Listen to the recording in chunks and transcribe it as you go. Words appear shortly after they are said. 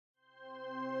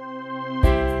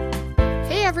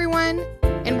everyone,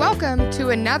 and welcome to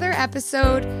another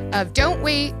episode of Don't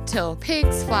Wait Till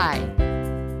Pigs Fly,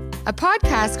 a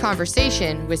podcast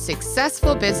conversation with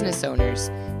successful business owners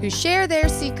who share their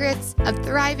secrets of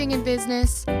thriving in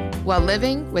business while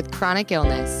living with chronic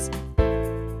illness.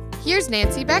 Here's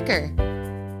Nancy Becker.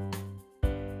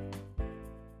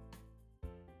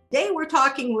 Today we're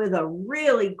talking with a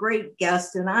really great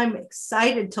guest, and I'm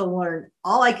excited to learn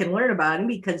all I can learn about him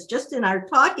because just in our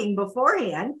talking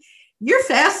beforehand, you're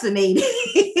fascinating.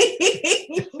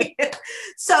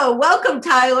 So welcome,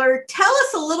 Tyler. Tell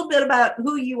us a little bit about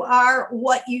who you are,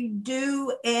 what you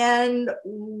do, and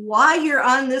why you're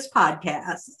on this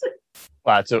podcast.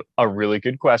 Well, that's a really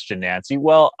good question, Nancy.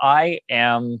 Well, I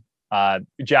am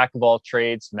jack of all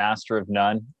trades, master of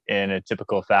none in a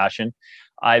typical fashion.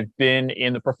 I've been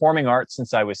in the performing arts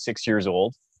since I was 6 years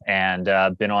old and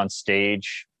been on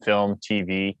stage, film,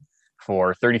 TV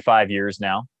for 35 years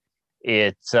now.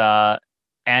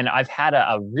 And I've had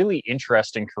a really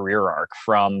interesting career arc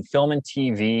from film and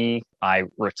TV. I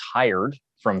retired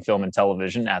from film and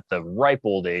television at the ripe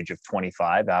old age of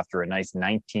 25 after a nice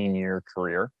 19-year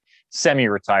career.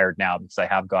 Semi-retired now because I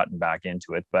have gotten back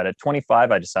into it. But at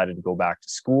 25, I decided to go back to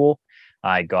school.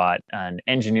 I got an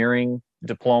engineering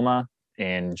diploma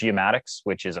in geomatics,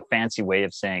 which is a fancy way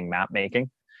of saying map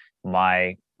making.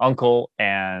 My uncle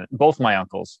and both my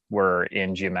uncles were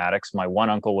in geomatics. My one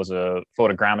uncle was a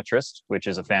photogrammetrist, which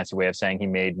is a fancy way of saying he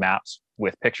made maps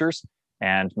with pictures.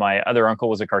 And my other uncle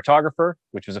was a cartographer,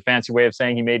 which was a fancy way of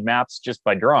saying he made maps just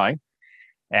by drawing.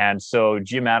 And so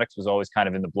geomatics was always kind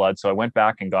of in the blood. So I went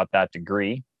back and got that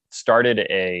degree, started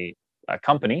a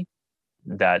company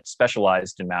that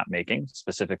specialized in map making,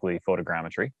 specifically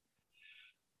photogrammetry.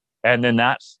 And then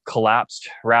that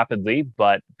collapsed rapidly.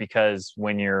 But because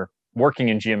when you're working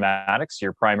in geomatics,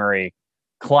 your primary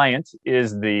client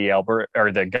is the Alberta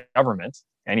or the government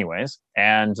anyways.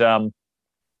 And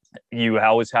you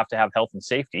always have to have health and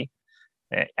safety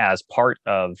as part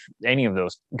of any of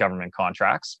those government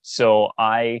contracts. So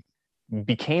I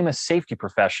became a safety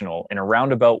professional in a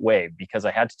roundabout way because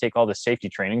I had to take all the safety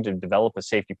training to develop a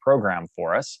safety program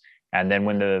for us. And then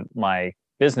when my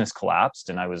business collapsed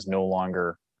and I was no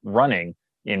longer running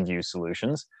InView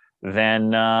Solutions,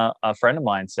 then a friend of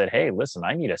mine said, "Hey, listen,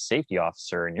 I need a safety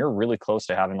officer and you're really close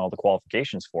to having all the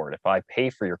qualifications for it. If I pay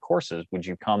for your courses, would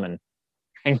you come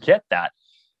and get that?"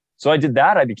 So I did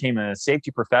that. I became a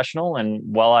safety professional. And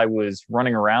while I was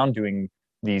running around doing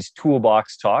these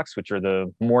toolbox talks, which are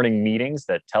the morning meetings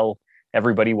that tell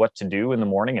everybody what to do in the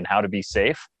morning and how to be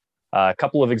safe, a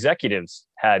couple of executives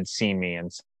had seen me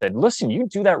and said, "Listen, you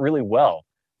do that really well.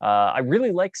 I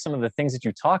really like some of the things that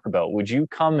you talk about. Would you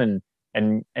come and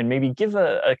maybe give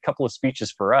a couple of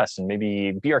speeches for us and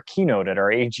maybe be our keynote at our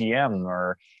AGM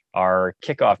or our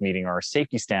kickoff meeting or our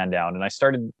safety stand down?" And I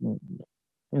started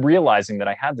realizing that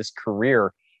I had this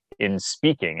career in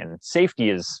speaking, and safety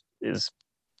is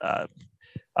a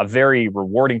very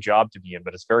rewarding job to be in,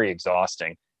 but it's very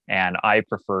exhausting. And I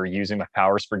prefer using my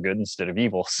powers for good instead of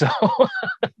evil. So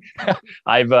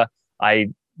I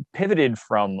pivoted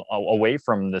away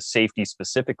from the safety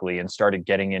specifically and started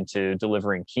getting into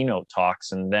delivering keynote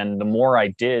talks. And then the more I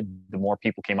did, the more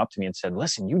people came up to me and said,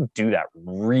 "Listen, you do that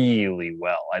really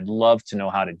well. I'd love to know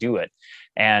how to do it."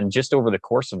 And just over the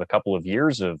course of a couple of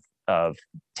years of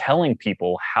telling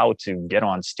people how to get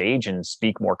on stage and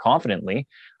speak more confidently,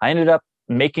 I ended up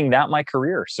making that my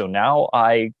career. So now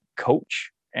I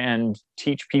coach and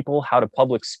teach people how to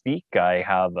public speak. I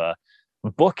have a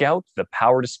book out, The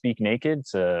Power to Speak Naked.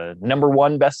 It's a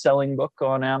 #1 best-selling book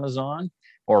on Amazon,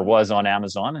 or was on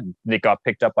Amazon, and it got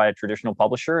picked up by a traditional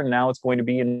publisher, and now it's going to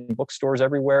be in bookstores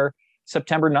everywhere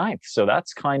September 9th. So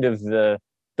that's kind of the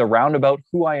roundabout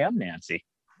who I am, Nancy.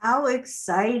 How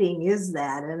exciting is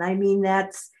that? And I mean,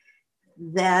 that's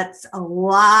a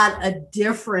lot of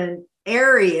different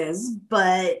areas,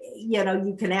 but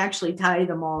you can actually tie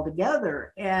them all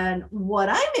together. And what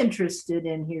I'm interested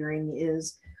in hearing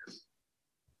is,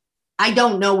 I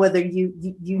don't know whether you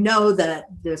know that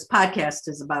this podcast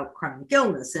is about chronic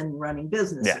illness and running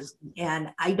businesses. Yeah.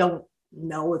 And I don't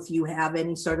know if you have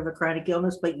any sort of a chronic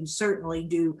illness, but you certainly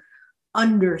do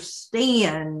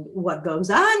understand what goes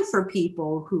on for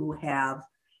people who have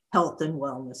health and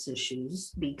wellness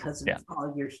issues because of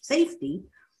all your safety.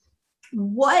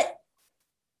 What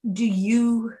do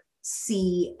you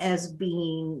see as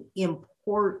being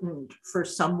important for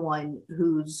someone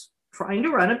who's trying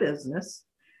to run a business,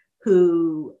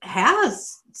 who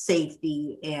has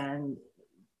safety and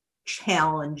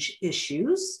challenge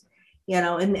issues,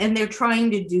 and they're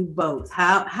trying to do both?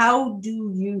 How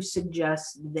do you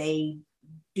suggest they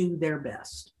do their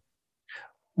best?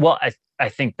 Well, I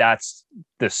think that's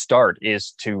the start,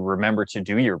 is to remember to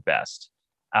do your best.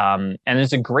 And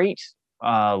there's a great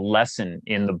lesson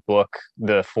in the book,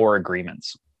 The Four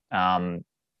Agreements. One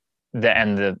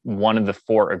of the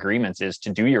four agreements is to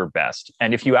do your best.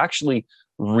 And if you actually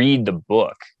read the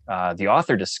book, the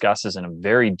author discusses in a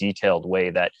very detailed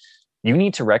way that you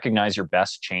need to recognize your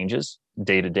best changes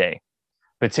day to day,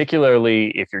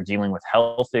 particularly if you're dealing with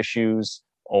health issues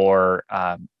or,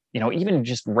 even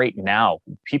just right now,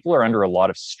 people are under a lot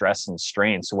of stress and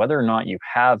strain. So whether or not you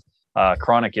have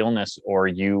chronic illness or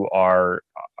you are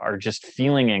just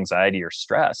feeling anxiety or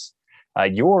stress,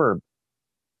 your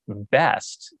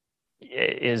best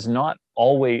is not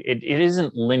always, it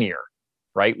isn't linear,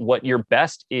 right? What your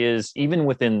best is, even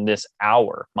within this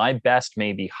hour, my best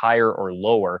may be higher or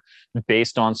lower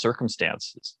based on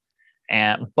circumstances.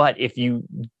 But if you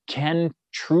can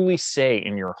truly say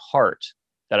in your heart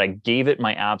that I gave it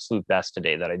my absolute best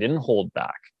today, that I didn't hold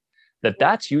back,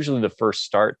 that's usually the first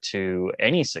start to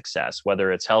any success,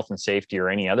 whether it's health and safety or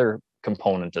any other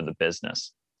component of the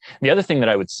business. The other thing that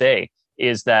I would say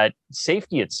is that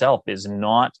safety itself is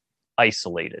not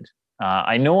isolated.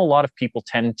 I know a lot of people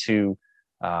tend to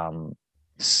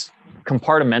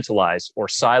compartmentalize or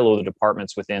silo the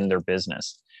departments within their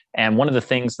business. And one of the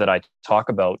things that I talk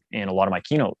about in a lot of my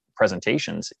keynote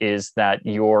presentations is that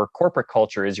your corporate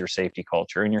culture is your safety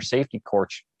culture, and your safety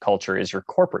culture is your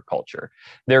corporate culture.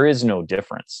 There is no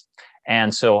difference.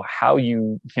 And so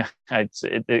it's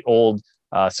the old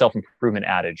self-improvement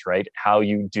adage, right? How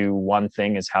you do one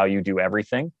thing is how you do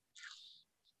everything.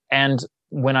 And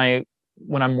when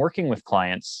I'm working with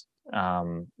clients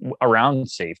around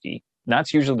safety,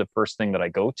 that's usually the first thing that I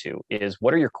go to is,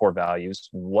 what are your core values?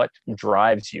 What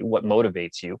drives you? What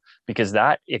motivates you? Because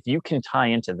if you can tie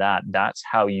into that, that's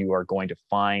how you are going to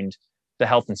find the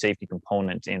health and safety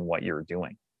component in what you're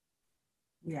doing.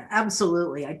 Yeah,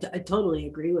 absolutely. I totally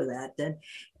agree with that.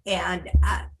 And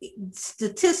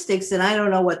statistics, and I don't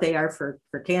know what they are for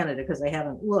Canada because I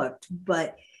haven't looked,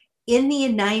 but in the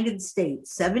United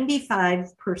States,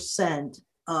 75%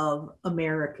 of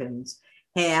Americans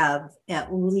have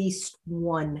at least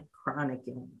one chronic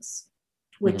illness,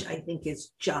 which I think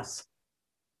is just,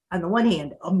 on the one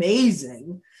hand,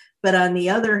 amazing. But on the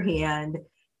other hand,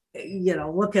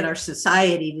 look at our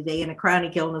society today, and a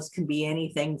chronic illness can be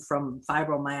anything from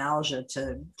fibromyalgia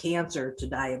to cancer to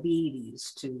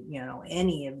diabetes to,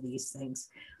 any of these things.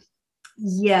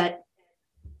 Yet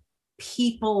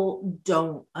people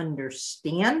don't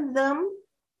understand them.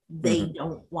 They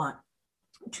don't want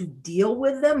to deal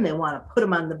with them. They want to put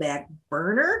them on the back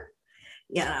burner.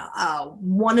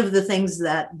 One of the things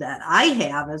that I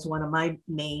have as one of my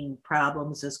main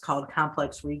problems is called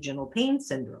complex regional pain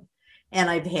syndrome. And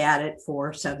I've had it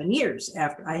for 7 years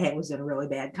after I was in a really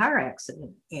bad car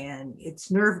accident, and it's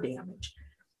nerve damage.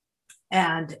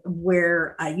 And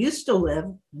where I used to live,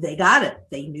 they got it.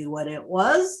 They knew what it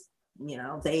was.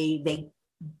 They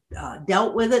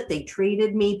dealt with it. They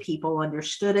treated me. People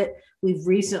understood it. We've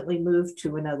recently moved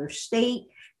to another state,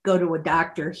 go to a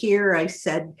doctor here. I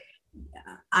said,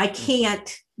 I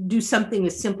can't do something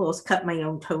as simple as cut my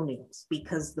own toenails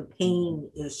because the pain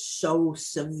is so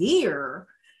severe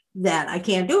that I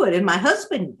can't do it. And my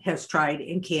husband has tried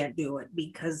and can't do it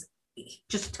because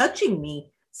just touching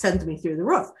me sends me through the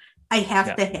roof. I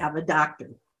have to have a doctor,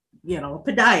 a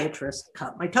podiatrist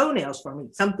cut my toenails for me,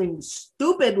 something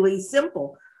stupidly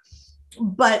simple.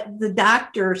 But the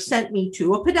doctor sent me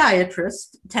to a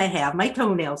podiatrist to have my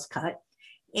toenails cut.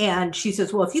 And she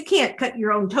says, well, if you can't cut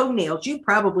your own toenails, you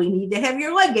probably need to have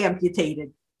your leg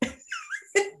amputated.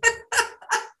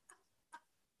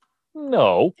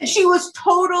 No. She was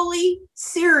totally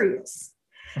serious.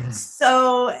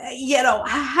 So,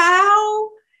 how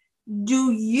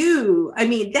do you,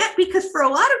 because for a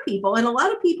lot of people, and a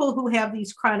lot of people who have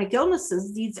these chronic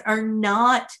illnesses, these are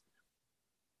not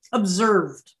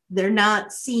observed. They're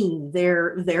not seen.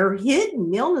 They're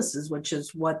hidden illnesses, which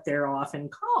is what they're often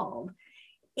called.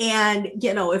 And,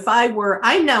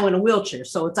 I'm now in a wheelchair,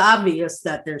 so it's obvious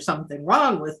that there's something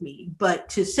wrong with me. But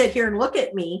to sit here and look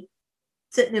at me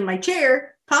sitting in my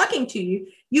chair talking to you,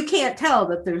 you can't tell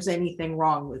that there's anything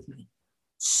wrong with me.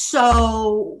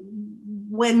 So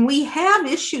when we have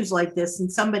issues like this and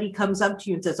somebody comes up to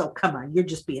you and says, oh, come on, you're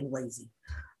just being lazy.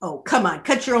 Oh, come on,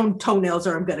 cut your own toenails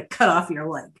or I'm going to cut off your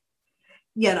leg.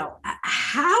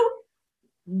 How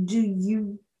do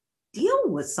you deal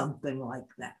with something like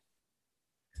that?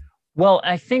 Well,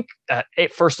 I think,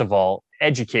 first of all,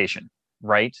 education,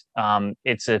 right?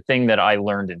 It's a thing that I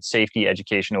learned in safety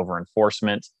education over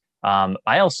enforcement.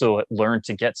 I also learned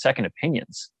to get second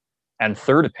opinions and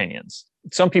third opinions.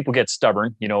 some people get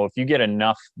stubborn. You know, if you get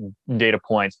enough data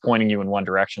points pointing you in one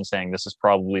direction saying this is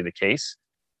probably the case,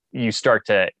 you start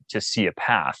to see a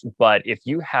path. But if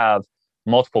you have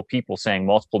multiple people saying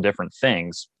multiple different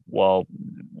things, well,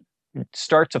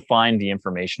 start to find the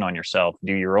information on yourself,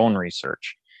 do your own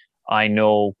research. I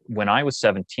know when I was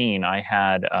 17, I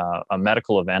had a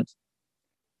medical event.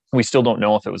 We still don't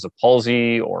know if it was a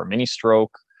palsy or a mini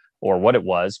stroke or what it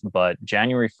was, but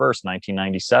January 1st,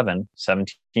 1997,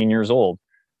 17 years old,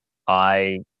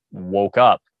 I woke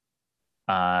up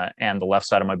and the left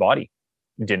side of my body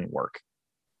didn't work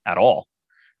at all.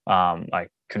 I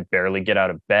could barely get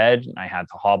out of bed. I had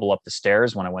to hobble up the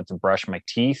stairs when I went to brush my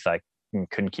teeth. I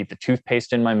couldn't keep the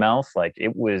toothpaste in my mouth. Like,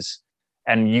 it was,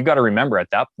 and you got to remember, at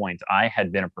that point, I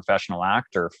had been a professional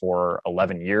actor for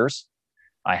 11 years.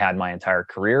 I had my entire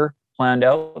career planned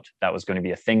out. That was going to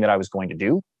be a thing that I was going to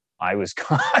do. I was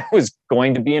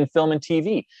going to be in film and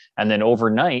TV. And then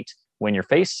overnight, when your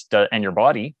face and your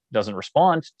body doesn't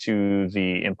respond to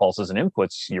the impulses and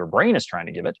inputs your brain is trying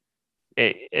to give it,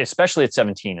 especially at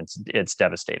 17, it's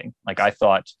devastating. Like, I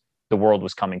thought the world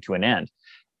was coming to an end.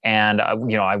 And,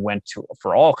 I went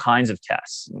for all kinds of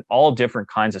tests, all different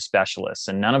kinds of specialists,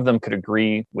 and none of them could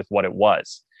agree with what it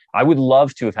was. I would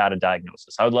love to have had a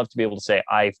diagnosis. I would love to be able to say,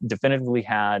 I definitively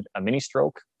had a mini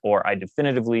stroke, or I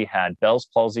definitively had Bell's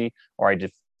palsy, or I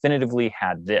definitively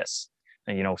had this,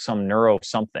 some neuro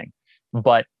something,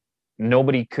 but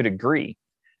nobody could agree.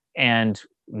 And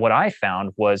what I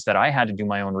found was that I had to do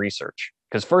my own research,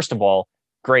 because first of all,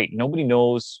 great, nobody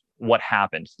knows what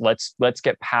happened. Let's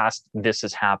get past this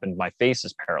has happened. My face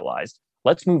is paralyzed.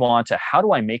 Let's move on to how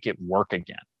do I make it work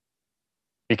again?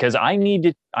 Because I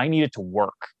needed to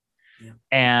work. Yeah.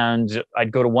 And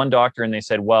I'd go to one doctor and they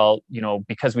said, well,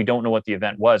 because we don't know what the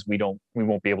event was, we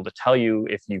won't be able to tell you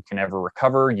if you can ever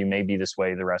recover. You may be this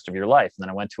way the rest of your life. And then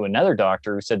I went to another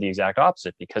doctor who said the exact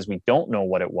opposite. Because we don't know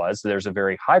what it was, there's a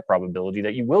very high probability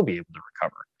that you will be able to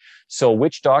recover. So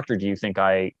which doctor do you think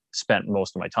I spent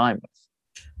most of my time with?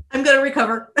 I'm going to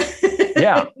recover.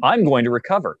 Yeah, I'm going to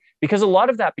recover. Because a lot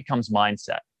of that becomes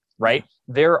mindset, right?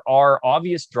 There are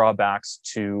obvious drawbacks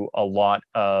to a lot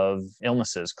of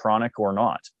illnesses, chronic or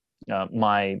not.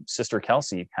 My sister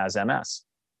Kelsey has MS.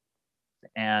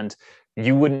 And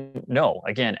you wouldn't know,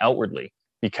 again, outwardly,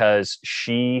 because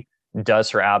she does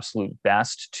her absolute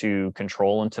best to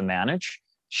control and to manage.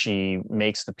 She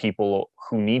makes the people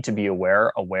who need to be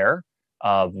aware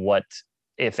of what,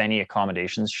 if any,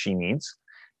 accommodations she needs.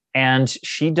 And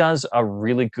she does a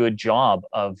really good job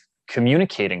of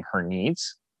communicating her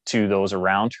needs to those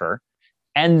around her,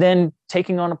 and then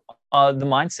taking on the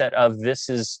mindset of, this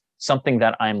is something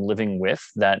that I'm living with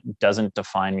that doesn't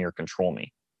define me or control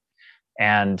me.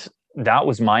 And that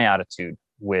was my attitude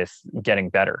with getting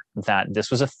better, that this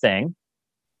was a thing,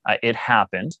 it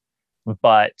happened,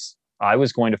 but I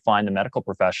was going to find the medical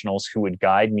professionals who would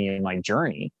guide me in my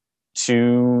journey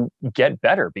to get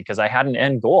better, because I had an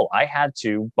end goal. I had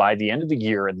to, by the end of the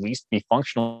year, at least be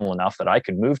functional enough that I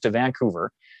could move to Vancouver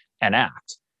and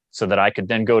act, so that I could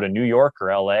then go to New York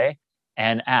or LA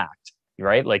and act,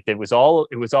 right? Like, it was all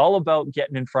about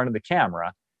getting in front of the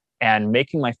camera and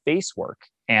making my face work.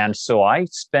 And so I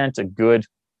spent a good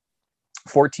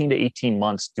 14 to 18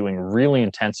 months doing really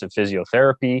intensive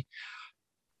physiotherapy,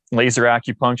 laser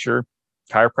acupuncture,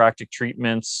 chiropractic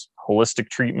treatments, holistic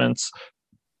treatments,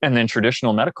 and then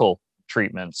traditional medical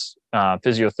treatments,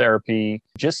 physiotherapy,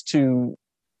 just to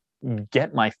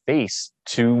get my face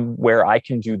to where I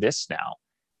can do this now.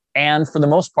 And for the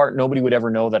most part, nobody would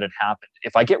ever know that it happened.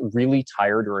 If I get really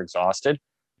tired or exhausted,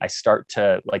 I start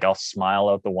to, I'll smile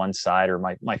out the one side, or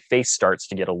my face starts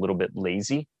to get a little bit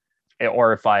lazy.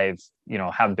 Or if I've,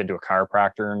 haven't been to a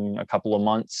chiropractor in a couple of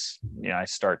months, you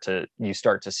start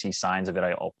to see signs of it.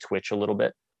 I'll twitch a little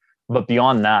bit. But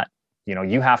beyond that,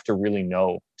 you have to really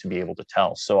know to be able to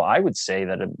tell. So I would say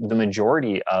that the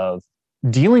majority of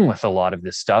dealing with a lot of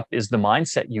this stuff is the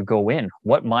mindset you go in.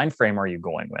 What mind frame are you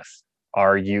going with?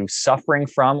 Are you suffering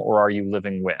from, or are you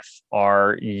living with?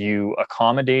 Are you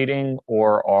accommodating,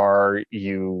 or are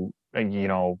you,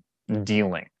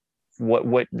 dealing?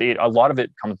 A lot of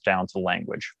it comes down to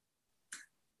language.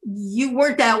 You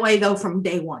weren't that way though from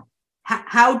day one.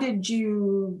 How did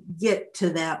you get to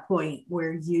that point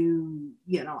where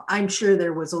I'm sure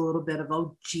there was a little bit of,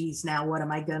 oh, geez, now what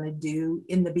am I going to do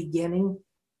in the beginning?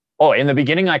 Oh, in the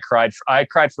beginning, I cried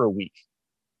for a week.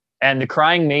 And the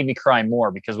crying made me cry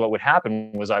more, because what would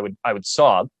happen was I would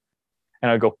sob and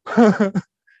I'd go,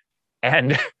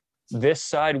 and this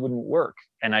side wouldn't work.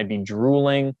 And I'd be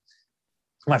drooling.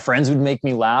 My friends would make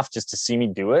me laugh just to see me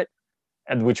do it.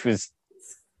 And which was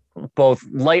both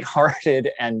lighthearted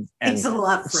and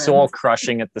soul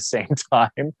crushing at the same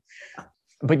time.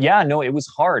 But yeah, no, it was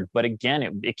hard. But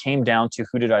again, it came down to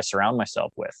who did I surround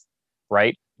myself with,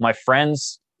 right? My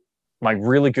friends, my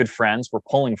really good friends were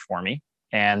pulling for me,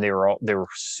 and they were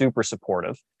super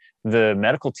supportive. The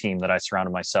medical team that I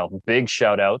surrounded myself, big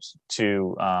shout out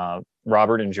to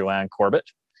Robert and Joanne Corbett,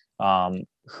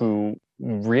 who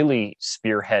really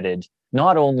spearheaded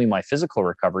not only my physical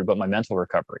recovery, but my mental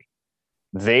recovery.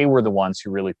 They were the ones who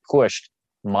really pushed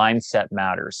mindset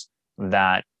matters,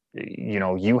 that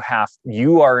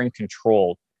you are in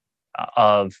control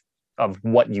of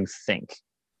what you think.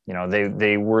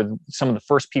 They were some of the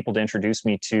first people to introduce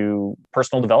me to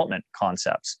personal development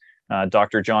concepts,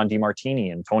 Dr. John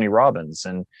DeMartini and Tony Robbins,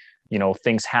 and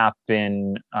things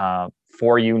happen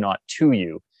for you, not to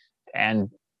you, and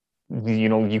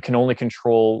you can only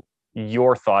control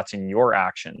your thoughts and your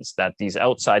actions, that these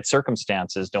outside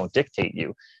circumstances don't dictate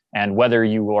you. And whether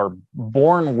you are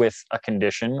born with a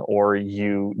condition or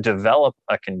you develop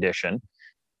a condition,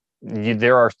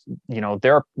 there are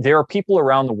people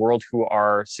around the world who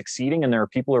are succeeding, and there are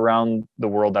people around the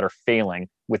world that are failing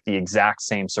with the exact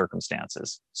same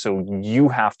circumstances. So you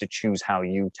have to choose how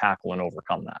you tackle and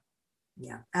overcome that.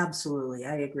 Yeah, absolutely.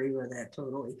 I agree with that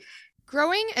totally.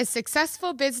 Growing a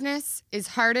successful business is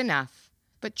hard enough,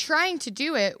 but trying to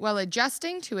do it while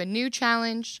adjusting to a new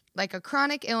challenge, like a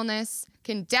chronic illness,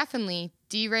 can definitely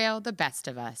derail the best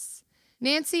of us.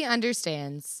 Nancy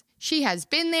understands. She has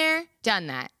been there, done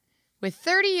that. With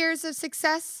 30 years of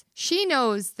success, she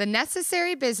knows the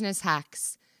necessary business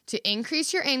hacks to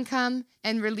increase your income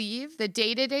and relieve the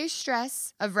day-to-day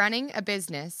stress of running a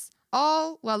business,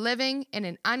 all while living in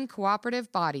an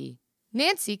uncooperative body.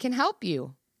 Nancy can help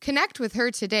you. Connect with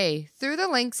her today through the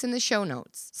links in the show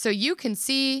notes so you can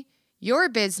see your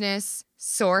business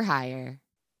soar higher.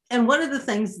 And one of the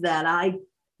things that I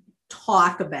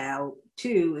talk about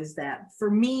too is that for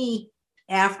me,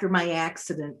 after my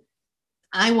accident,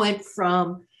 I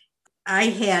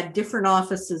had different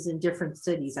offices in different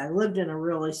cities. I lived in a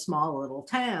really small little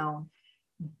town,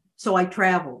 so I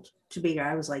traveled to be there.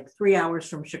 I was like 3 hours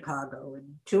from Chicago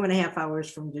and 2.5 hours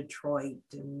from Detroit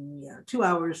and 2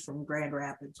 hours from Grand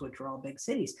Rapids, which are all big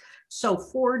cities. So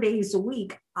 4 days a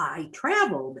week I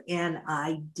traveled, and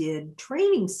I did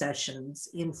training sessions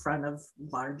in front of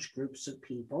large groups of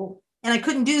people, and I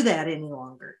couldn't do that any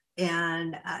longer.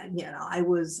 And I've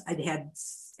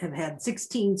had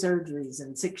 16 surgeries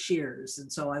in 6 years,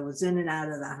 and so I was in and out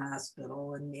of the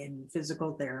hospital and in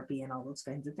physical therapy and all those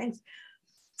kinds of things.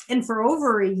 And for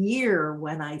over a year,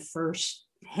 when I first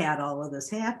had all of this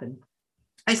happen,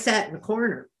 I sat in a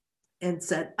corner and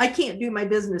said, I can't do my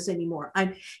business anymore.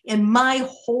 And my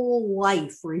whole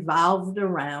life revolved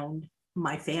around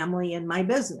my family and my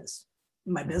business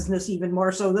even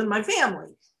more so than my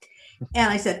family.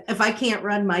 And I said, if I can't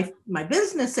run my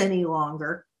business any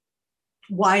longer,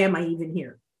 why am I even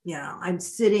here? I'm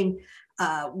sitting.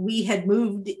 We had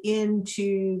moved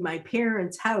into my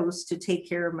parents' house to take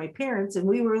care of my parents, and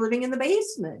we were living in the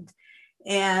basement.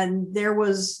 And there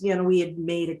was, we had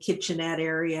made a kitchenette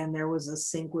area, and there was a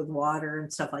sink with water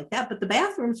and stuff like that, but the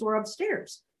bathrooms were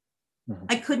upstairs. Mm-hmm.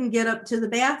 I couldn't get up to the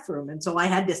bathroom. And so I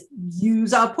had to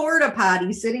use a porta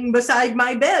potty sitting beside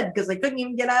my bed because I couldn't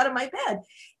even get out of my bed.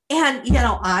 And,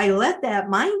 I let that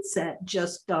mindset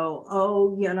just go,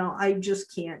 I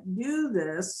just can't do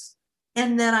this.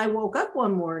 And then I woke up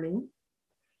one morning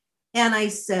and I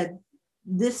said,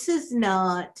 it's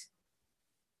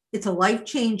a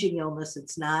life-changing illness.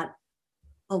 It's not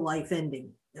a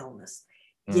life-ending illness.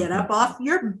 Mm-hmm. Get up off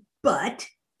your butt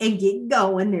and get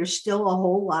going. There's still a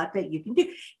whole lot that you can do.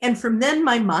 And from then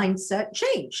my mindset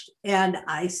changed, and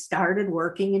I started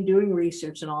working and doing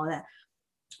research and all that.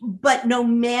 But no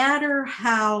matter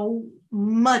how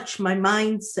much my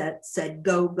mindset said,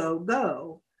 go, go,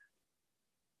 go,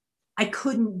 I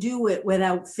couldn't do it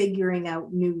without figuring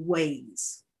out new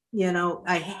ways.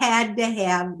 I had to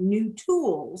have new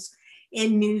tools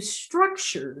and new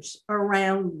structures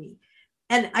around me.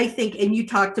 And I think, and you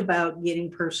talked about getting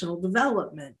personal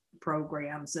development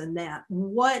programs and that.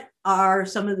 What are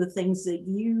some of the things that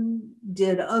you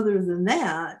did other than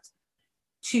that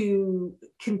to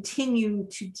continue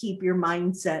to keep your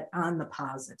mindset on the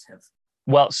positive?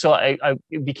 Well, so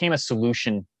it became a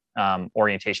solution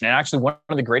orientation. And actually, one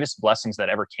of the greatest blessings that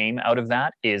ever came out of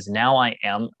that is now I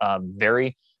am a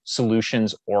very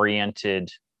solutions-oriented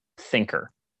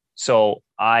thinker. So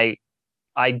I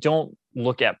don't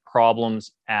look at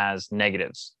problems as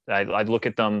negatives. I look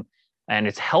at them, and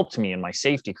it's helped me in my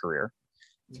safety career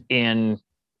in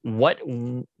what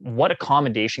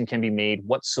accommodation can be made,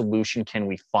 what solution can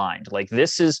we find? Like,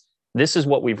 this is This is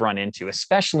what we've run into,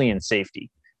 especially in safety,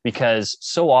 because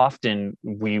so often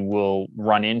we will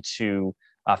run into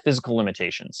physical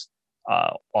limitations,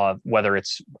 whether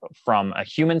it's from a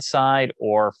human side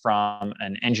or from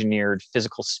an engineered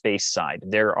physical space side.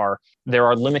 There are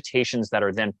limitations that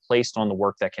are then placed on the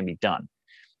work that can be done,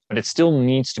 but it still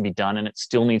needs to be done, and it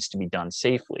still needs to be done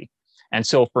safely. And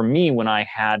so for me, when I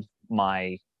had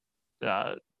my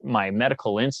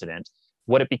medical incident,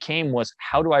 what it became was,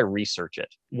 how do I research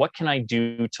it? What can I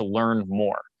do to learn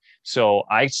more? So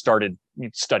I started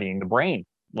studying the brain.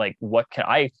 Like, what can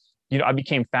I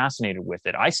became fascinated with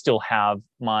it. I still have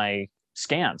my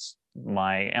scans,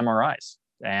 my MRIs,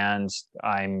 and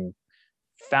I'm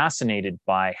fascinated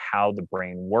by how the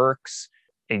brain works.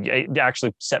 It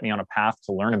actually set me on a path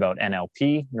to learn about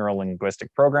NLP, neuro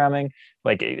linguistic programming.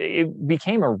 Like, it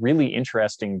became a really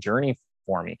interesting journey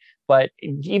for me. But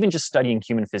even just studying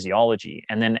human physiology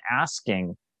and then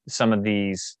asking some of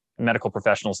these medical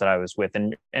professionals that I was with,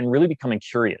 and really becoming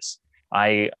curious,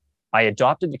 I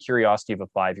adopted the curiosity of a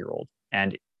 5-year-old,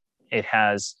 and it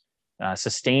has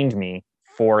sustained me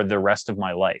for the rest of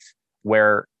my life.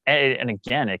 Where, and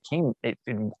again, it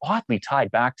oddly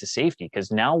tied back to safety,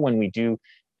 because now when we do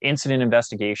incident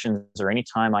investigations, or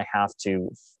anytime I have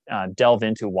to delve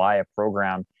into why a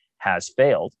program has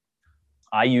failed,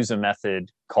 I use a method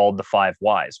called the 5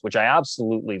 whys, which I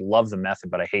absolutely love the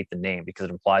method, but I hate the name because it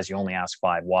implies you only ask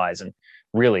 5 whys. And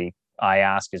really, I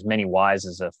ask as many whys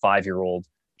as a 5-year-old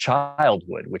child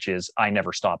would, which is, I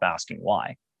never stop asking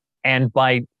why. And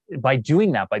by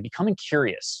doing that, by becoming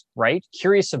curious, right?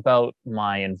 Curious about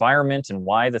my environment and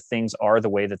why the things are the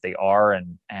way that they are,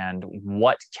 and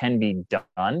what can be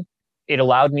done, it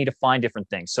allowed me to find different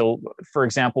things. So, for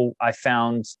example, I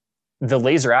found the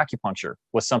laser acupuncture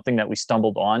was something that we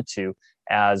stumbled onto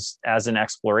as an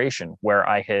exploration, where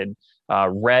I had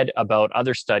read about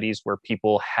other studies where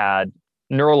people had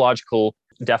neurological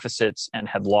deficits and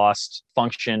had lost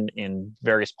function in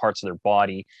various parts of their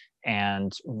body,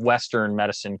 and Western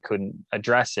medicine couldn't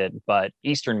address it, but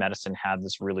Eastern medicine had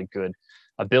this really good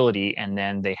ability. And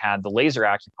then they had the laser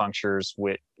acupunctures,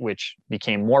 which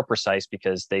became more precise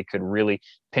because they could really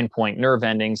pinpoint nerve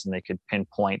endings, and they could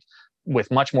pinpoint with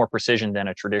much more precision than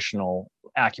a traditional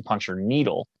acupuncture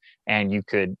needle. And you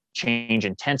could change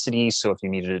intensity. So if you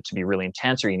needed it to be really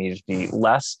intense, or you needed it to be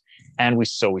less. And we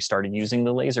started using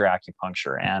the laser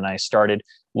acupuncture, and I started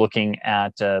looking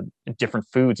at different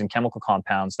foods and chemical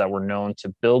compounds that were known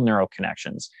to build neural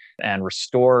connections and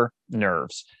restore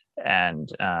nerves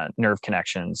and nerve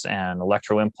connections and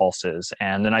electro impulses.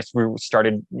 And then I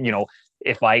started,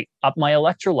 if I up my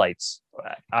electrolytes,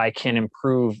 I can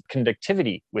improve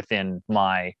conductivity within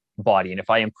my body. And if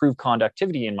I improve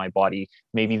conductivity in my body,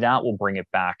 maybe that will bring it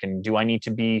back. And do I need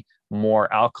to be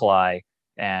more alkali?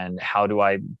 And how do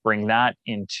I bring that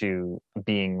into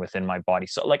being within my body?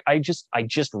 So like, I just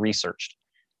researched.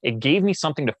 It gave me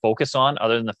something to focus on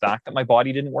other than the fact that my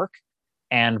body didn't work.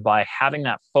 And by having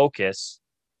that focus,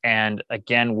 and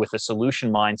again, with a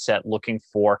solution mindset, looking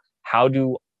for how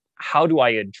do I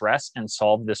address and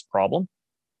solve this problem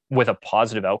with a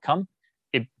positive outcome,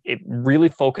 it really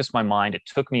focused my mind. It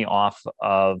took me off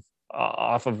of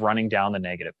running down the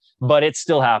negative. But it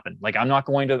still happened. Like, I'm not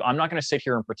going to sit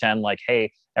here and pretend like,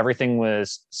 hey, everything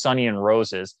was sunny and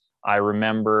roses. I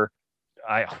remember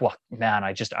I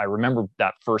remember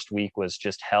that first week was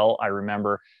just hell. I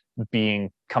remember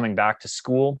coming back to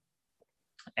school,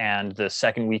 and the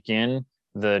second week in,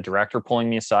 the director pulling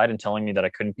me aside and telling me that I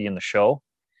couldn't be in the show.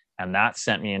 And that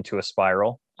sent me into a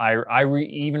spiral. I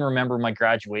even remember my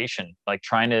graduation, like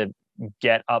trying to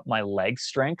get up my leg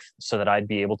strength so that I'd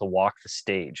be able to walk the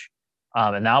stage.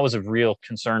 And that was a real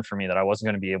concern for me, that I wasn't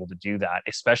going to be able to do that,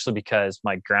 especially because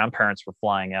my grandparents were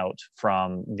flying out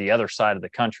from the other side of the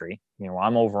country.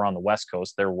 I'm over on the West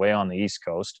Coast, they're way on the East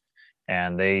Coast.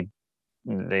 And they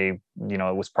it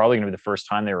was probably going to be the first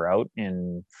time they were out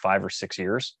in 5 or 6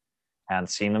 years.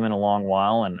 Hadn't seen them in a long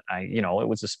while. And it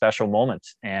was a special moment.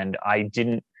 And I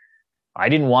didn't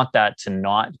want that to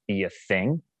not be a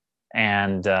thing.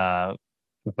 And,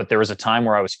 but there was a time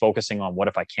where I was focusing on what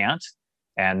if I can't?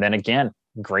 And then again,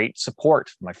 great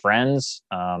support. My friends,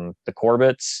 the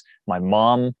Corbetts, my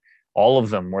mom, all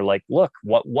of them were like, look,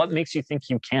 what makes you think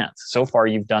you can't? So far,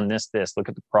 you've done this, look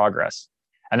at the progress.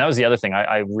 And that was the other thing.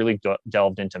 I really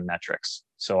delved into metrics.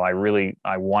 So I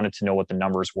wanted to know what the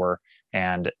numbers were.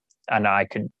 And I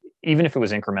could, even if it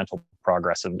was incremental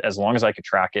progress, as long as I could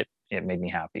track it, it made me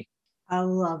happy. I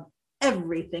love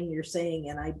everything you're saying.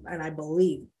 And I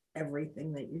believe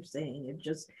everything that you're saying.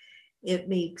 It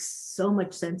makes so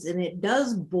much sense. And it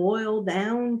does boil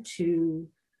down to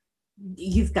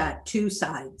you've got two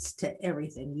sides to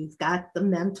everything. You've got the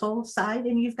mental side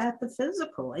and you've got the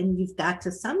physical, and you've got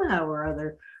to somehow or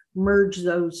other merge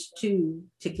those two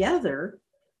together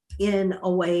in a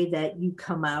way that you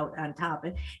come out on top.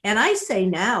 And I say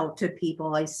now to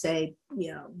people, I say,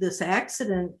 this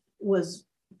accident was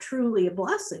truly a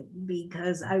blessing,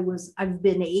 because I've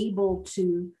been able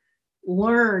to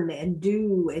learn and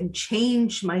do and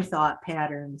change my thought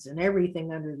patterns and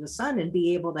everything under the sun, and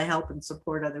be able to help and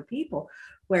support other people.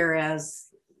 Whereas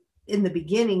in the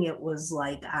beginning, it was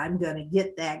like, I'm going to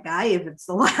get that guy if it's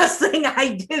the last thing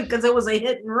I do, because it was a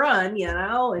hit and run,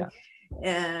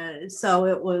 and so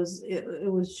it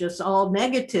was just all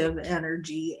negative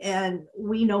energy. And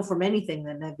we know from anything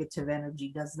that negative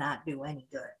energy does not do any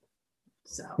good.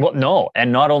 So, well, no.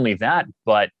 And not only that,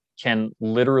 but can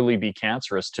literally be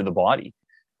cancerous to the body.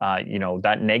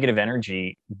 That negative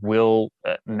energy will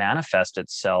manifest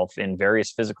itself in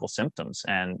various physical symptoms.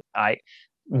 And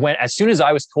as soon as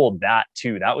I was told that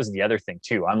too, that was the other thing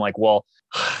too. I'm like, well,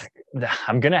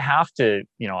 I'm going to have to,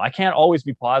 I can't always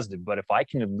be positive, but if I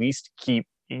can at least keep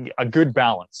a good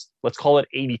balance, let's call it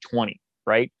 80-20,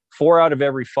 right? 4 out of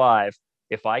every 5,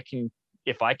 if I can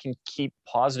keep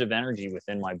positive energy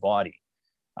within my body,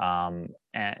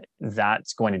 and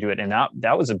that's going to do it. And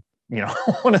that was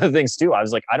one of the things too. I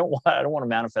was like, I don't want to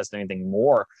manifest anything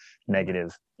more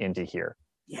negative into here.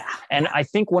 Yeah. And I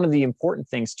think one of the important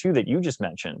things too that you just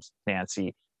mentioned,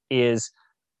 Nancy, is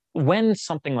when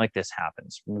something like this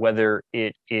happens, whether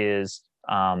it is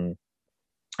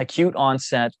acute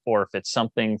onset, or if it's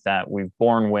something that we've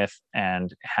born with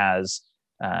and has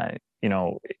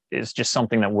is just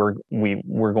something that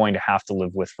we're going to have to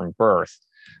live with from birth.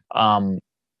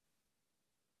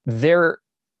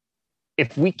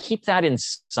 If we keep that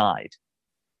inside,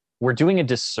 we're doing a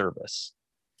disservice,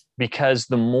 because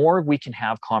the more we can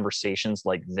have conversations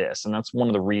like this, and that's one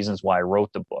of the reasons why I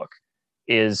wrote the book,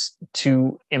 is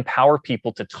to empower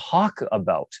people to talk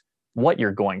about what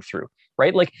you're going through,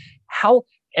 right? Like, how,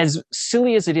 as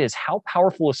silly as it is, how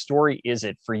powerful a story is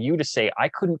it for you to say, I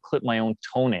couldn't clip my own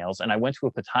toenails and I went to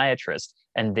a podiatrist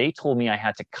and they told me I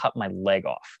had to cut my leg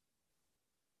off,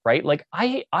 right? Like,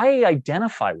 I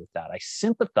identify with that. I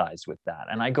sympathize with that.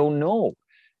 And I go, no.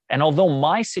 And although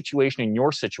my situation and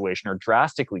your situation are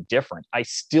drastically different, I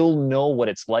still know what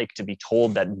it's like to be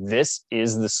told that this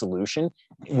is the solution,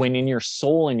 when in your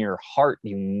soul and your heart,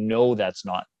 that's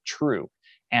not true.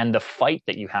 And the fight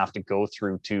that you have to go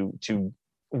through to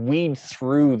weed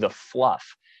through the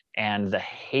fluff and the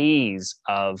haze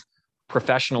of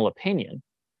professional opinion,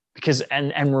 because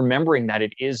and remembering that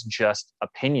it is just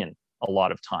opinion a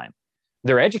lot of time.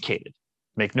 They're educated,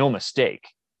 make no mistake.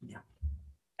 Yeah.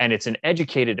 And it's an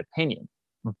educated opinion,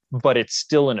 but it's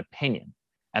still an opinion.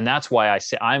 And that's why I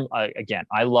say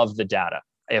I love the data.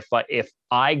 If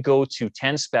I go to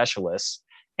 10 specialists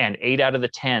and 8 out of the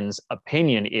 10's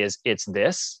opinion is it's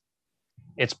this,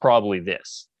 it's probably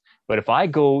this. But if I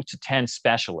go to 10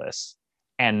 specialists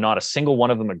and not a single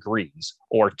one of them agrees,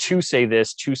 or 2 say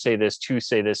this, 2 say this, 2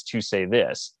 say this, 2 say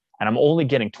this, and I'm only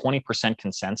getting 20%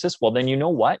 consensus, well, then you know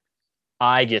what?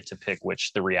 I get to pick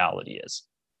which the reality is.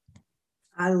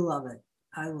 I love it.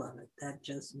 That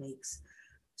just makes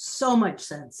so much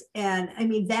sense. And I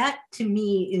mean, that to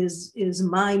me is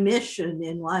my mission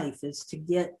in life, is to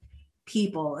get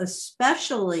people,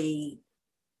 especially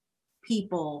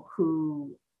people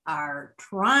who are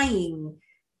trying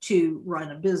to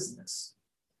run a business,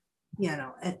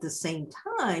 at the same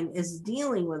time as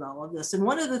dealing with all of this. And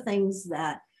one of the things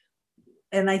that,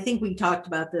 and I think we talked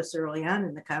about this early on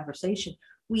in the conversation,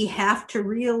 we have to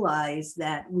realize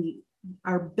that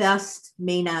our best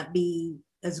may not be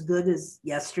as good as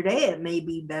yesterday. It may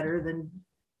be better than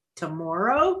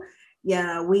tomorrow.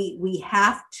 Yeah, we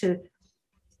have to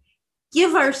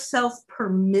give ourselves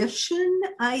permission,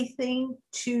 I think,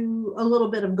 to a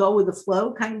little bit of go with the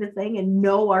flow kind of thing, and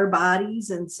know our bodies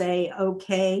and say,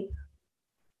 okay,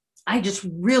 I just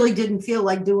really didn't feel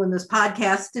like doing this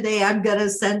podcast today. I'm going to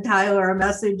send Tyler a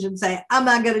message and say, I'm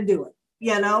not going to do it,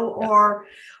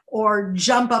 or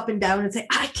jump up and down and say,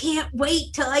 I can't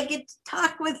wait till I get to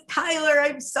talk with Tyler.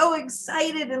 I'm so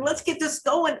excited, and let's get this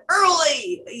going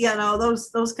early.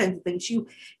 Those kinds of things.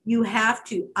 You have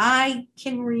to. I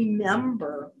can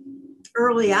remember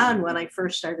early on when I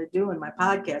first started doing my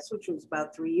podcast, which was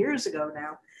about 3 years ago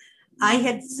now, I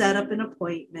had set up an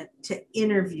appointment to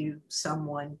interview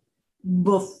someone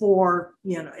before,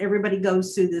 everybody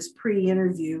goes through this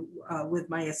pre-interview with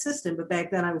my assistant, but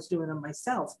back then I was doing them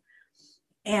myself.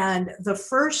 And the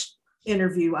first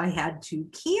interview I had to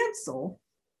cancel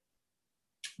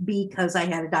because I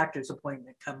had a doctor's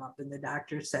appointment come up, and the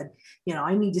doctor said,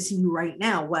 I need to see you right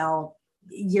now. Well,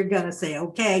 you're going to say,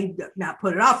 okay, not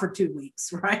put it off for 2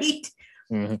 weeks, right?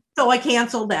 Mm-hmm. So I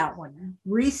canceled that one,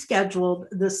 rescheduled.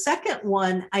 The second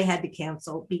one I had to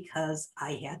cancel because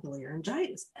I had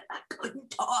laryngitis and I couldn't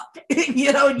talk.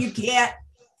 You can't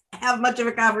have much of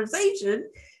a conversation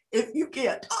if you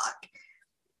can't talk.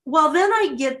 Well, then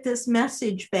I get this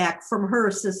message back from her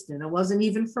assistant. It wasn't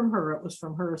even from her, it was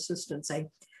from her assistant saying,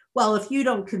 well, if you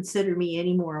don't consider me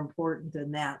any more important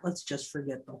than that, let's just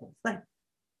forget the whole thing.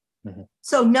 Mm-hmm.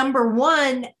 So number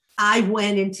one, I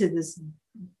went into this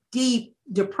deep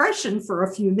depression for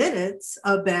a few minutes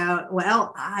about,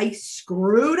 well, I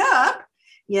screwed up.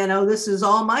 This is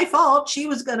all my fault. She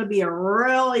was going to be a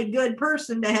really good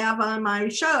person to have on my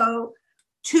show,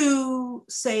 to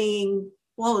saying,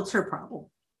 well, it's her problem.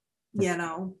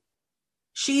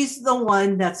 She's the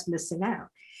one that's missing out.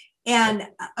 And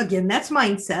again, that's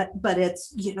mindset, but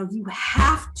it's, you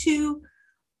have to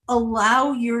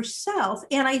allow yourself.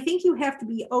 And I think you have to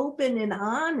be open and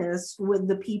honest with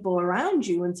the people around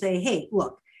you and say, hey,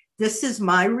 look, this is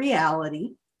my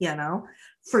reality.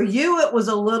 For you, it was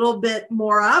a little bit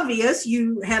more obvious.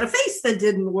 You had a face that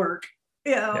didn't work,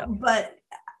 but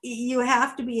you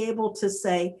have to be able to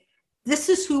say, this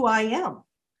is who I am.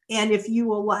 And if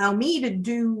you allow me to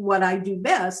do what I do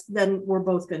best, then we're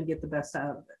both going to get the best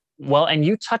out of it. Well, and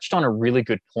you touched on a really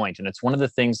good point, and it's one of the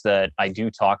things that I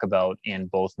do talk about in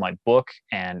both my book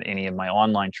and any of my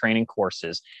online training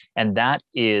courses, and that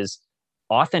is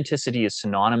authenticity is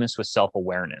synonymous with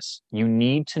self-awareness. You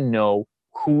need to know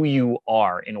who you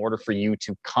are in order for you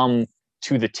to come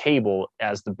to the table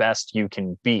as the best you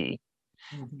can be.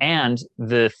 Mm-hmm. And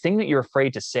the thing that you're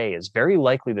afraid to say is very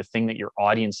likely the thing that your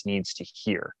audience needs to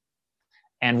hear.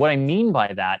 And what I mean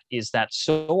by that is that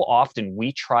so often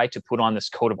we try to put on this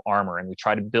coat of armor and we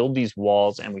try to build these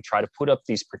walls and we try to put up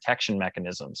these protection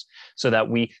mechanisms so that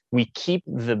we keep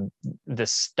the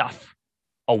stuff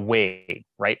away,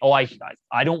 right? Oh, I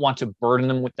don't want to burden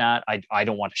them with that. I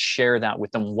don't want to share that with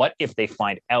them. What if they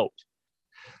find out?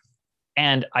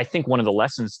 And I think one of the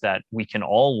lessons that we can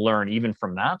all learn even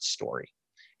from that story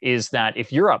is that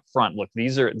if you're up front, look,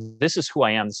 this is who I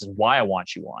am. This is why I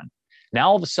want you on. Now,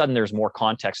 all of a sudden, there's more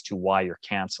context to why you're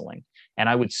canceling. And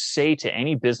I would say to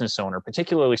any business owner,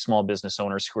 particularly small business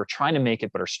owners who are trying to make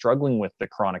it but are struggling with the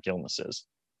chronic illnesses,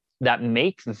 that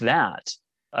make that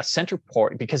a center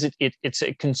part, because it's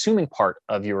a consuming part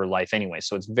of your life anyway.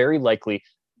 So it's very likely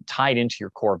tied into your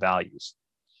core values.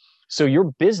 So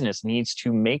your business needs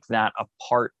to make that a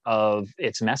part of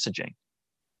its messaging.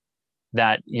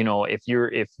 That,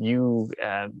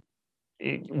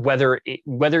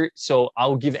 so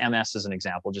I'll give MS as an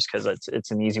example, just because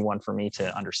it's an easy one for me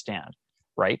to understand,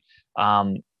 right?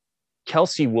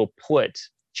 Kelsey will put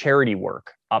charity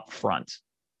work up front.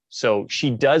 So she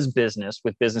does business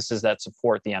with businesses that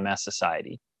support the MS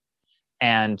Society,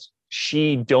 and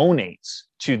she donates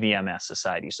to the MS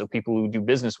Society. So people who do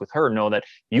business with her know that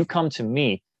you come to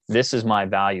me, this is my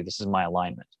value, this is my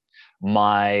alignment.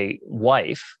 My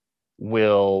wife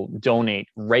will donate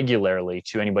regularly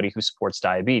to anybody who supports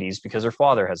diabetes because her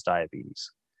father has diabetes.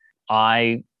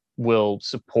 I will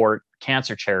support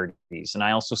cancer charities, and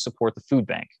I also support the food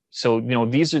bank. So,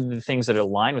 these are the things that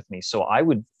align with me. So I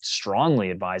would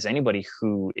strongly advise anybody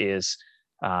who is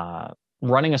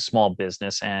running a small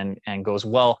business and goes,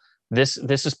 well, this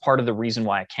is part of the reason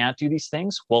why I can't do these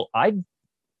things. Well, I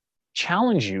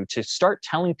challenge you to start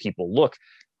telling people, look,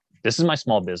 this is my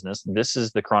small business. This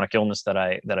is the chronic illness that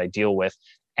I deal with.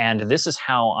 And this is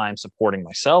how I'm supporting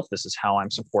myself. This is how I'm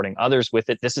supporting others with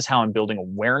it. This is how I'm building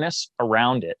awareness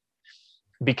around it.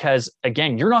 Because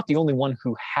again, you're not the only one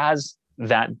who has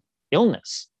that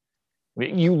illness.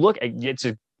 You look, it's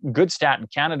a good stat in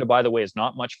Canada, by the way, is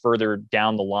not much further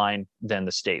down the line than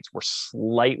the States. We're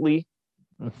slightly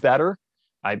better,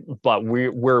 but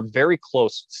we're very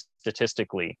close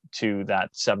statistically to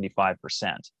that 75%.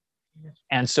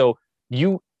 And so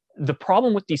the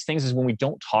problem with these things is when we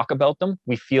don't talk about them,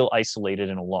 we feel isolated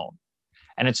and alone.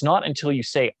 And it's not until you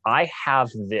say, I have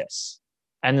this,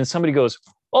 and then somebody goes,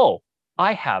 oh,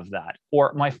 I have that,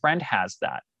 or my friend has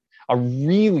that. A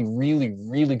really, really,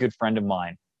 really good friend of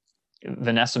mine,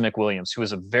 Vanessa McWilliams, who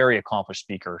is a very accomplished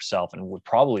speaker herself and would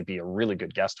probably be a really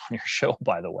good guest on your show,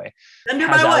 by the way, under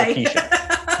my way.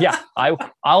 Yeah,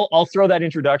 I'll throw that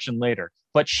introduction later.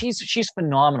 But she's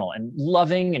phenomenal and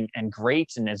loving and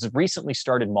great, and has recently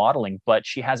started modeling, but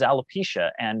she has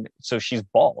alopecia, and so she's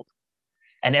bald.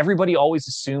 And everybody always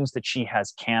assumes that she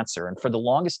has cancer. And for the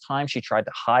longest time, she tried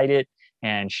to hide it,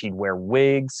 and she'd wear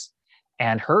wigs.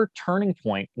 And her turning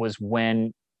point was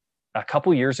when a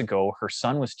couple years ago, her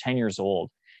son was 10 years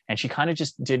old, and she kind of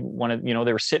just didn't want to,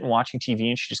 they were sitting watching TV,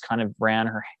 and she just kind of ran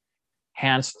her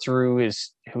hands through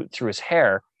his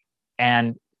hair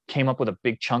and came up with a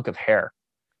big chunk of hair.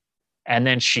 And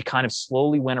then she kind of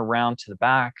slowly went around to the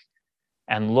back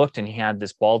and looked, and he had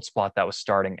this bald spot that was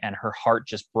starting, and her heart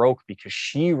just broke because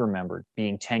she remembered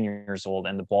being 10 years old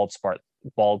and the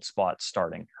bald spot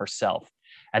starting herself.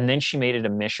 And then she made it a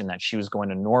mission that she was going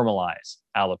to normalize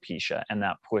alopecia, and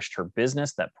that pushed her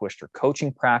business, that pushed her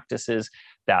coaching practices,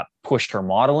 that pushed her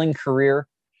modeling career.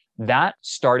 That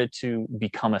started to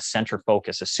become a center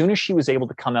focus. As soon as she was able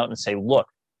to come out and say, look,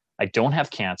 I don't have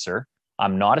cancer,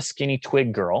 I'm not a skinny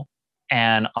twig girl,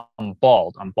 and I'm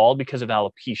bald. I'm bald because of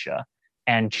alopecia.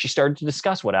 And she started to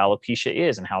discuss what alopecia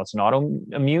is and how it's an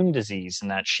autoimmune disease, and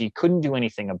that she couldn't do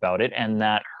anything about it, and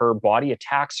that her body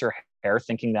attacks her hair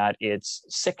thinking that it's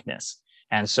sickness.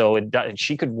 And so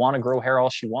she could want to grow hair all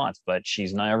she wants, but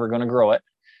she's never going to grow it.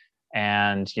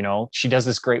 And, you know, she does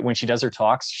this great, when she does her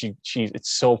talks,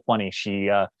 it's so funny. She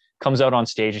comes out on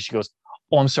stage and she goes,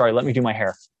 oh, I'm sorry, let me do my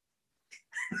hair.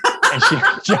 And she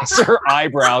adjusts her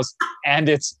eyebrows, and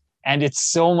it's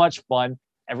so much fun.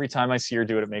 Every time I see her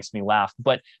do it, it makes me laugh.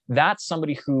 But that's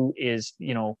somebody who is,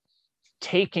 you know,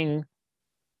 taking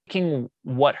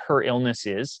what her illness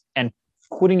is and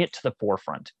putting it to the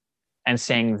forefront and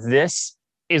saying, this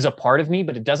is a part of me,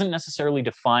 but it doesn't necessarily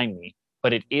define me,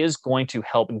 but it is going to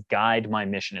help guide my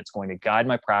mission. It's going to guide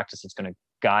my practice. It's going to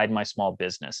guide my small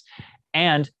business.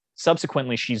 And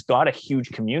subsequently, she's got a huge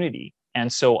community.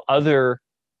 And so other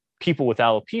people with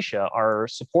alopecia are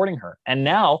supporting her. And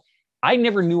now, I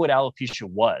never knew what alopecia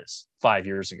was 5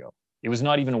 years ago. It was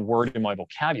not even a word in my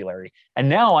vocabulary. And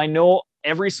now I know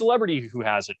every celebrity who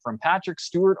has it, from Patrick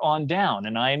Stewart on down.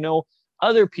 And I know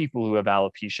other people who have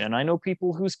alopecia, and I know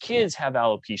people whose kids have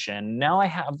alopecia. And now I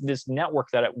have this network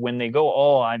that when they go,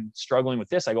 oh, I'm struggling with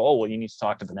this, I go, oh, well, you need to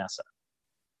talk to Vanessa,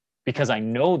 because I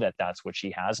know that that's what she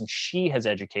has. And she has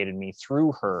educated me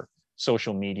through her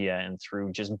social media and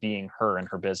through just being her and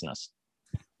her business.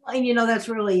 And you know, that's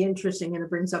really interesting, and it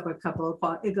brings up a couple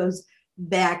of, it goes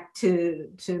back to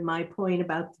my point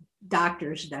about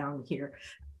doctors down here.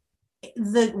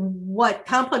 What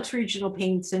complex regional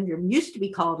pain syndrome used to be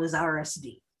called is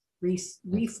RSD,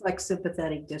 reflex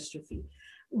sympathetic dystrophy.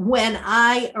 When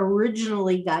I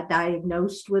originally got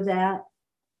diagnosed with that,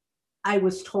 I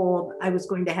was told I was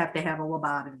going to have a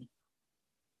lobotomy.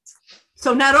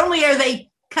 So not only are they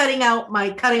cutting off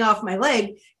my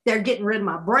leg, they're getting rid of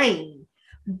my brain.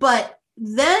 But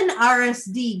then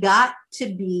RSD got to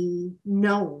be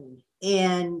known,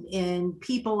 and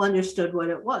people understood what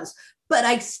it was. But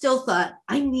I still thought,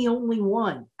 I'm the only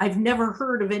one. I've never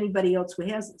heard of anybody else who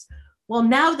has this. Well,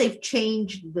 now they've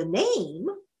changed the name,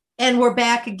 and we're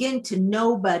back again to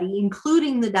nobody,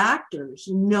 including the doctors,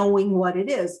 knowing what it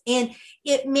is. And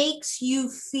it makes you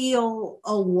feel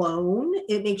alone.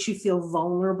 It makes you feel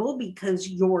vulnerable because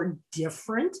you're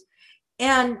different.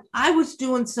 And I was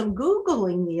doing some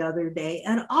Googling the other day,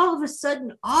 and all of a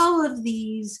sudden, all of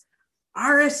these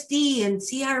RSD and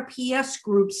CRPS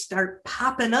groups start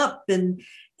popping up, and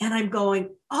I'm going,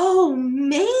 oh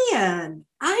man,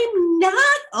 I'm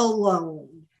not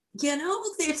alone. You know,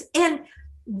 and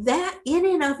that in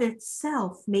and of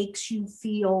itself makes you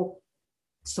feel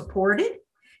supported,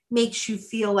 makes you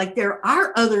feel like there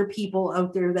are other people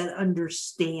out there that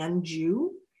understand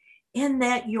you, and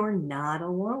that you're not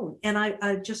alone. And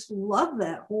I just love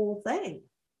that whole thing.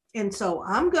 And so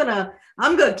I'm gonna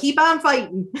keep on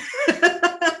fighting.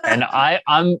 And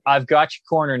I've got your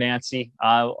corner, Nancy.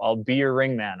 I'll be your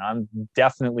ring man. I'm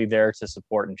definitely there to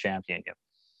support and champion you.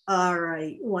 All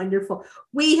right, wonderful.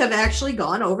 We have actually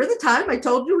gone over the time. I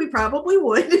told you we probably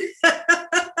would.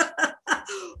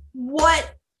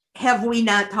 What have we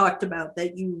not talked about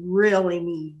that you really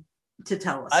need to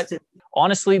tell us?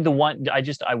 Honestly,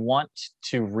 I want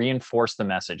to reinforce the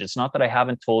message. It's not that I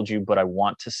haven't told you, but I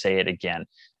want to say it again,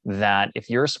 that if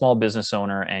you're a small business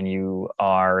owner and you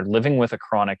are living with a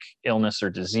chronic illness or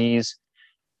disease,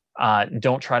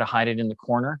 don't try to hide it in the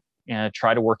corner.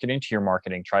 Try to work it into your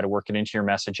marketing. Try to work it into your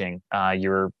messaging.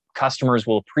 Your customers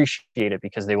will appreciate it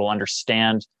because they will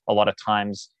understand a lot of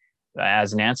times,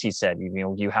 as Nancy said,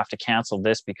 you have to cancel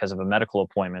this because of a medical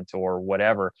appointment or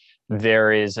whatever.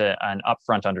 There is an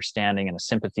upfront understanding and a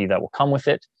sympathy that will come with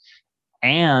it.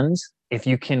 And if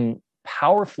you can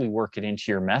powerfully work it into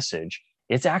your message,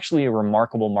 it's actually a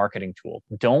remarkable marketing tool.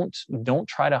 Don't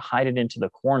try to hide it into the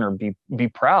corner. Be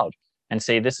proud and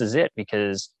say, this is it.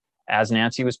 Because as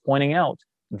Nancy was pointing out,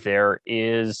 there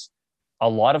is a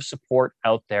lot of support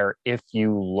out there if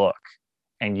you look,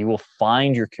 and you will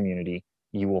find your community.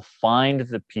 You will find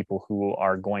the people who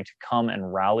are going to come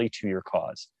and rally to your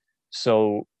cause.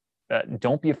 So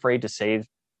don't be afraid to say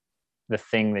the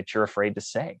thing that you're afraid to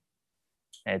say.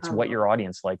 It's what your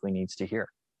audience likely needs to hear.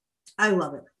 I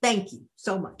love it. Thank you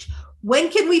so much. When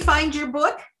can we find your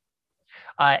book?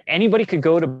 Anybody could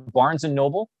go to Barnes &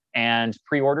 Noble and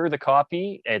pre-order the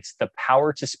copy. It's The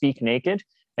Power to Speak Naked.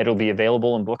 It'll be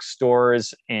available in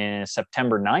bookstores in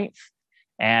September 9th.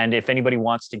 And if anybody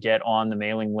wants to get on the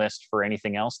mailing list for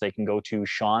anything else, they can go to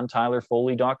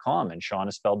SeanTylerFoley.com. And Sean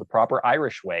is spelled the proper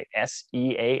Irish way,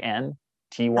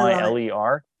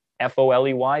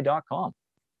 SeanTylerFoley.com.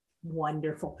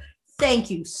 Wonderful.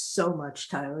 Thank you so much,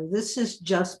 Tyler. This has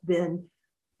just been,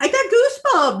 I got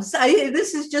goosebumps.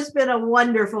 This has just been a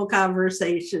wonderful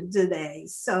conversation today.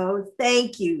 So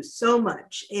thank you so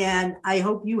much. And I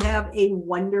hope you have a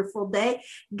wonderful day.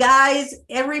 Guys,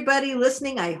 everybody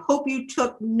listening, I hope you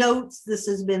took notes. This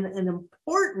has been an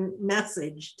important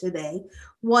message today,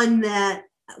 one that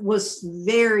was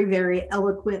very, very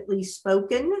eloquently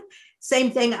spoken. Same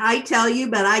thing I tell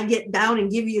you, but I get down and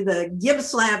give you the give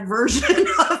slap version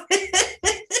of it.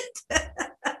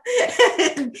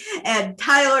 And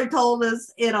Tyler told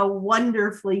us in a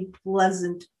wonderfully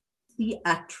pleasant,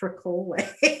 theatrical way.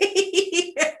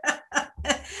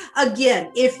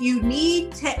 Again, if you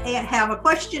need to have a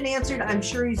question answered, I'm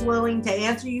sure he's willing to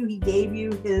answer you. He gave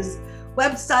you his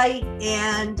website,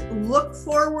 and look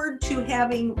forward to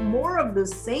having more of the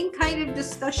same kind of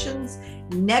discussions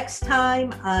next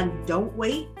time on Don't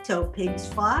Wait Till Pigs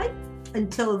Fly.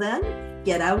 Until then,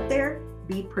 get out there,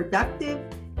 be productive,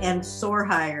 and soar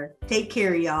higher. Take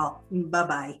care, y'all.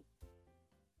 Bye-bye.